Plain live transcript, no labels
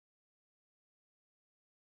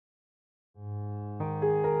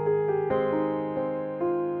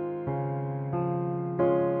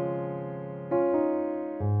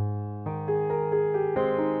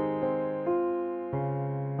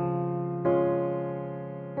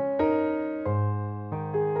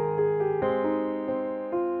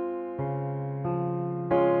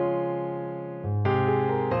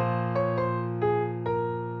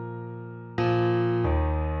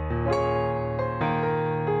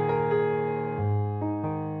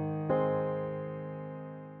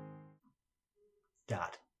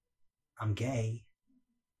I'm gay.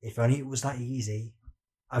 If only it was that easy.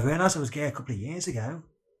 I realised I was gay a couple of years ago.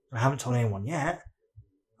 I haven't told anyone yet.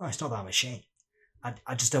 Oh, it's not that I'm ashamed.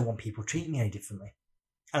 I just don't want people treating me any differently.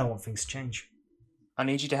 I don't want things to change. I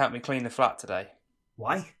need you to help me clean the flat today.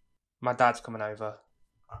 Why? My dad's coming over.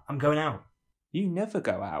 I'm going out. You never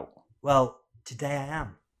go out. Well, today I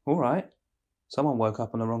am. All right. Someone woke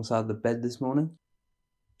up on the wrong side of the bed this morning.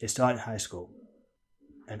 It started in high school,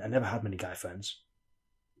 and I never had many guy friends.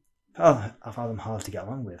 I found them hard to get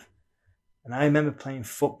along with. And I remember playing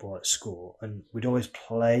football at school, and we'd always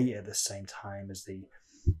play at the same time as the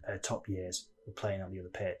top years were playing on the other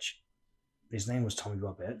pitch. His name was Tommy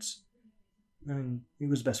Roberts, and he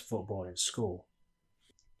was the best footballer in school.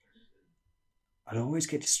 I'd always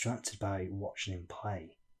get distracted by watching him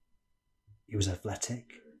play. He was athletic,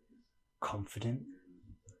 confident,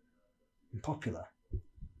 and popular.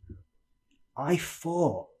 I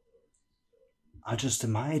thought I just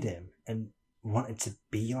admired him and wanted to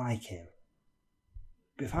be like him.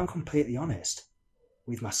 But if I'm completely honest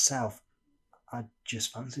with myself, I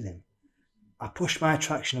just fancied him. I pushed my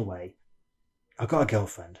attraction away. I got a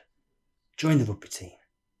girlfriend, joined the rugby team,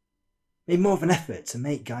 made more of an effort to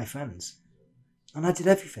make guy friends, and I did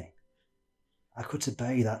everything I could to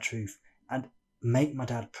bury that truth and make my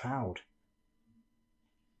dad proud.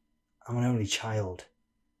 I'm an only child,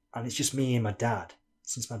 and it's just me and my dad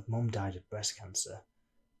since my mum died of breast cancer.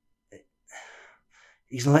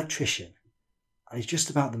 He's an electrician, and he's just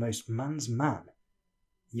about the most man's man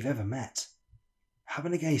you've ever met.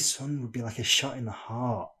 Having a gay son would be like a shot in the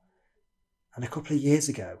heart. And a couple of years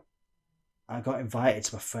ago, I got invited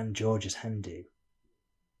to my friend George's hen do.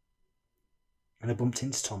 And I bumped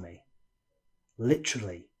into Tommy.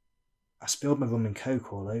 Literally, I spilled my rum and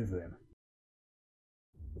coke all over him.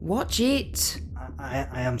 Watch it! I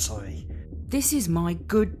am sorry. This is my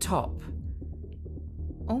good top.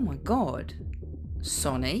 Oh my god.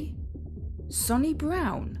 Sonny? Sonny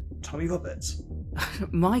Brown? Tommy Roberts?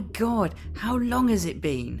 My god, how long has it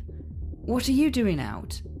been? What are you doing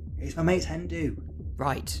out? It's my mate's hen do.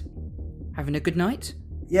 Right. Having a good night?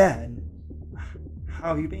 Yeah, and how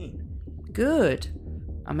have you been? Good.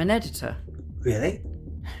 I'm an editor. Really?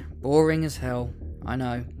 Boring as hell, I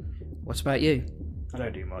know. What about you? I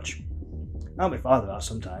don't do much. I help my father out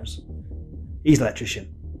sometimes. He's an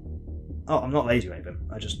electrician. Oh, I'm not lazy or anything.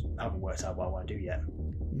 I just haven't worked out what I want to do yet.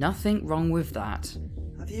 Nothing wrong with that.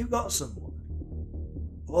 Have you got someone?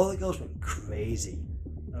 All the girls went crazy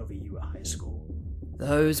over you at high school.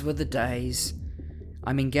 Those were the days.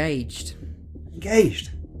 I'm engaged.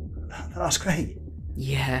 Engaged? That's great.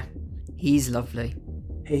 Yeah, he's lovely.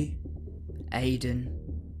 He? Aidan.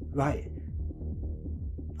 Right.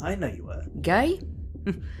 I didn't know you were. Gay?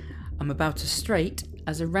 I'm about as straight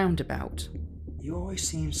as a roundabout. You always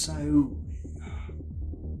seem so...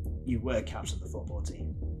 You were captain of the football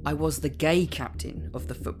team. I was the gay captain of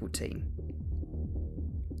the football team.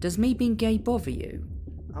 Does me being gay bother you?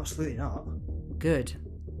 Absolutely not. Good.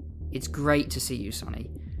 It's great to see you, Sonny.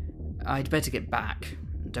 I'd better get back.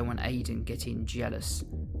 Don't want Aidan getting jealous.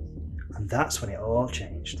 And that's when it all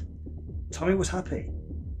changed. Tommy was happy.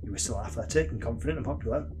 He was still athletic and confident and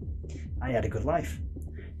popular. And he had a good life.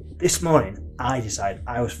 This morning, I decided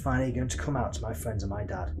I was finally going to come out to my friends and my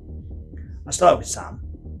dad. I started with Sam.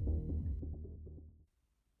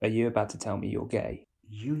 Are you about to tell me you're gay?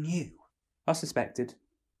 You knew. I suspected.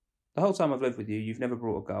 The whole time I've lived with you, you've never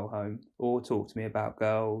brought a girl home, or talked to me about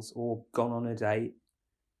girls, or gone on a date.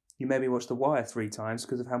 You made me watch The Wire 3 times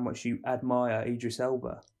because of how much you admire Idris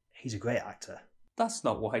Elba. He's a great actor. That's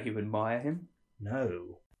not why you admire him.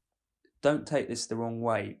 No. Don't take this the wrong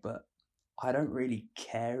way, but I don't really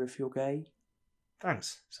care if you're gay.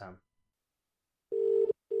 Thanks, Sam.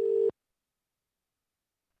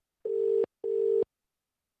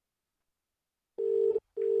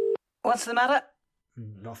 What's the matter?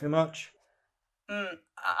 Nothing much.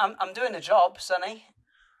 I'm doing a job, Sonny.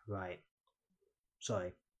 Right.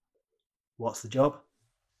 Sorry. What's the job?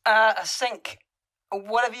 A sink.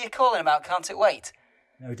 Whatever you're calling about, can't it wait?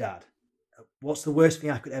 No, Dad. What's the worst thing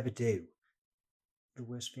I could ever do? The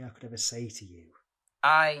worst thing I could ever say to you?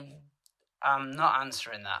 I'm not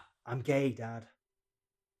answering that. I'm gay, Dad.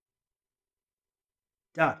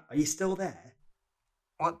 Dad, are you still there?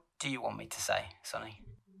 What do you want me to say, Sonny?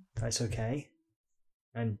 That's okay.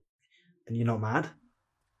 And you're not mad?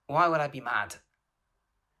 Why would I be mad?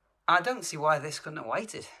 I don't see why this couldn't have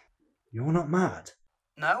waited. You're not mad?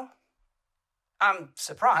 No. I'm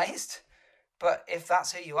surprised. But if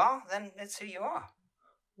that's who you are, then it's who you are.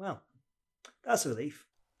 Well, that's a relief.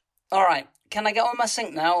 Alright, can I get on my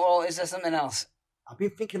sink now, or is there something else? I've been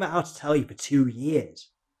thinking about how to tell you for 2 years.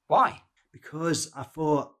 Why? Because I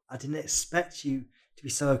thought I didn't expect you to be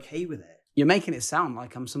so okay with it. You're making it sound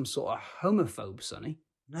like I'm some sort of homophobe, Sonny.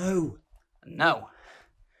 No. No.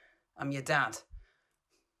 I'm your dad.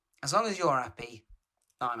 As long as you're happy,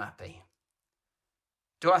 I'm happy.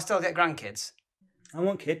 Do I still get grandkids? I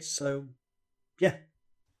want kids, so yeah.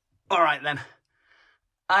 All right, then.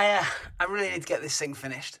 I really need to get this thing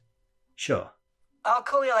finished. Sure. I'll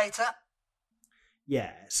call you later.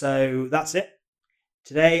 Yeah, so that's it.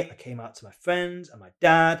 Today I came out to my friends and my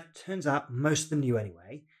dad. Turns out most of them knew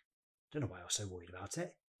anyway. Don't know why I was so worried about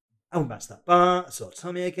it. I went back to that bar, I saw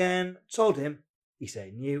Tommy again, told him. He said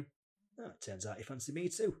he knew. Oh, it turns out he fancied me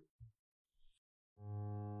too.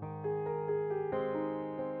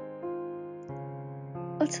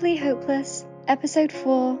 Utterly Hopeless, Episode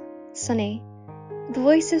 4, Sonny. The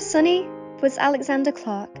voice of Sonny was Alexander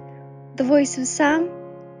Clark. The voice of Sam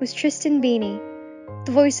was Tristan Beanie.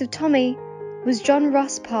 The voice of Tommy was John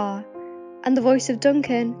Ross Parr. And the voice of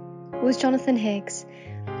Duncan was Jonathan Higgs.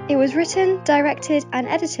 It was written, directed and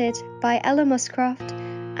edited by Ella Muscroft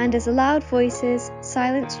and is a Loud Voices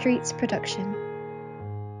Silent Streets production.